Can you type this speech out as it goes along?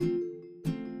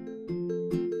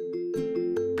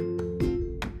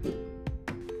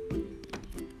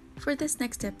For this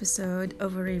next episode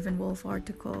of a Ravenwolf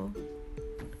article,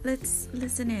 let's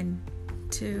listen in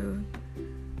to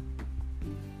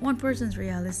one person's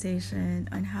realization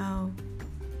on how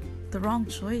the wrong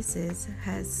choices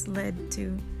has led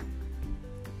to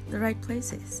the right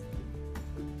places.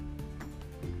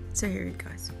 So here it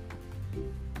goes.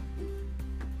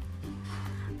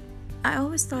 I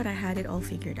always thought I had it all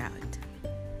figured out,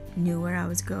 knew where I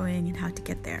was going and how to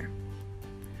get there.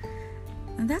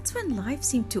 And that's when life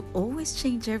seemed to always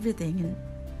change everything and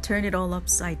turn it all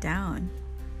upside down.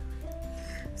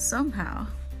 Somehow,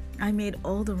 I made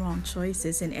all the wrong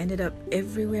choices and ended up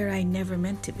everywhere I never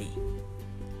meant to be.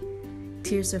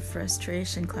 Tears of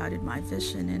frustration clouded my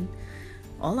vision, and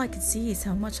all I could see is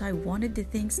how much I wanted the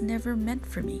things never meant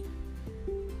for me.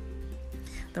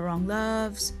 The wrong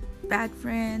loves, bad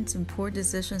friends, and poor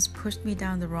decisions pushed me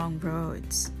down the wrong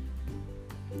roads.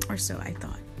 Or so I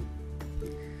thought.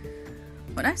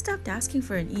 When I stopped asking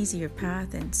for an easier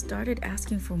path and started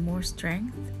asking for more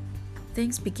strength,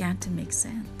 things began to make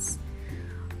sense.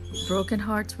 Broken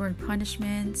hearts weren't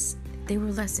punishments, they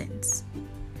were lessons.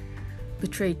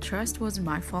 Betrayed trust wasn't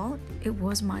my fault, it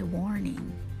was my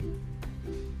warning.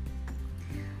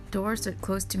 Doors that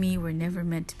closed to me were never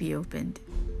meant to be opened.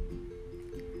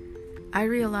 I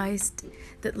realized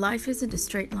that life isn't a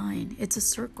straight line, it's a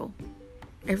circle.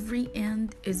 Every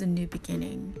end is a new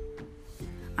beginning.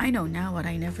 I know now what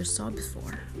I never saw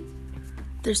before.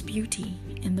 There's beauty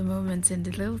in the moments, and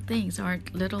the little things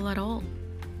aren't little at all.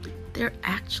 They're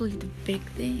actually the big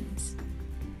things.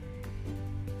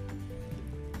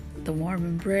 The warm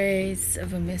embrace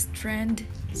of a missed friend,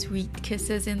 sweet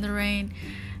kisses in the rain,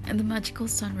 and the magical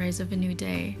sunrise of a new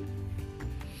day.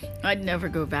 I'd never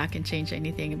go back and change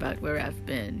anything about where I've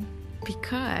been,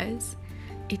 because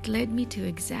it led me to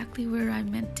exactly where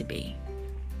I'm meant to be.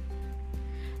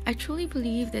 I truly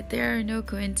believe that there are no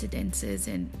coincidences,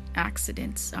 and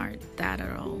accidents aren't that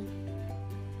at all.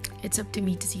 It's up to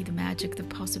me to see the magic, the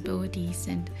possibilities,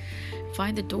 and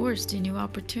find the doors to new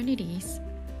opportunities.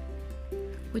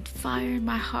 With fire in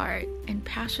my heart and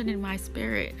passion in my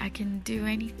spirit, I can do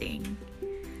anything.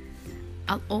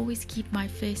 I'll always keep my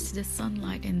face to the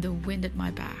sunlight and the wind at my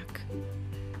back.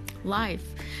 Life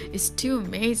is too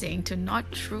amazing to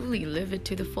not truly live it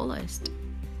to the fullest.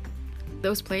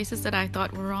 Those places that I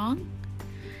thought were wrong,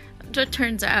 it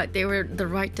turns out they were the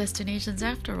right destinations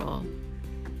after all.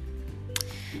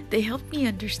 They helped me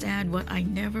understand what I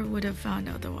never would have found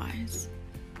otherwise.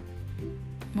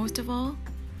 Most of all,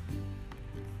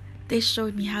 they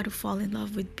showed me how to fall in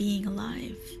love with being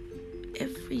alive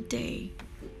every day.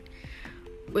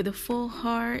 With a full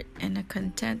heart and a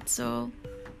content soul,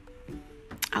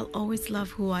 I'll always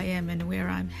love who I am and where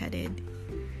I'm headed.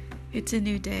 It's a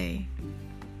new day,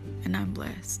 and I'm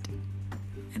blessed.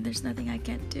 And there's nothing I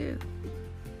can't do.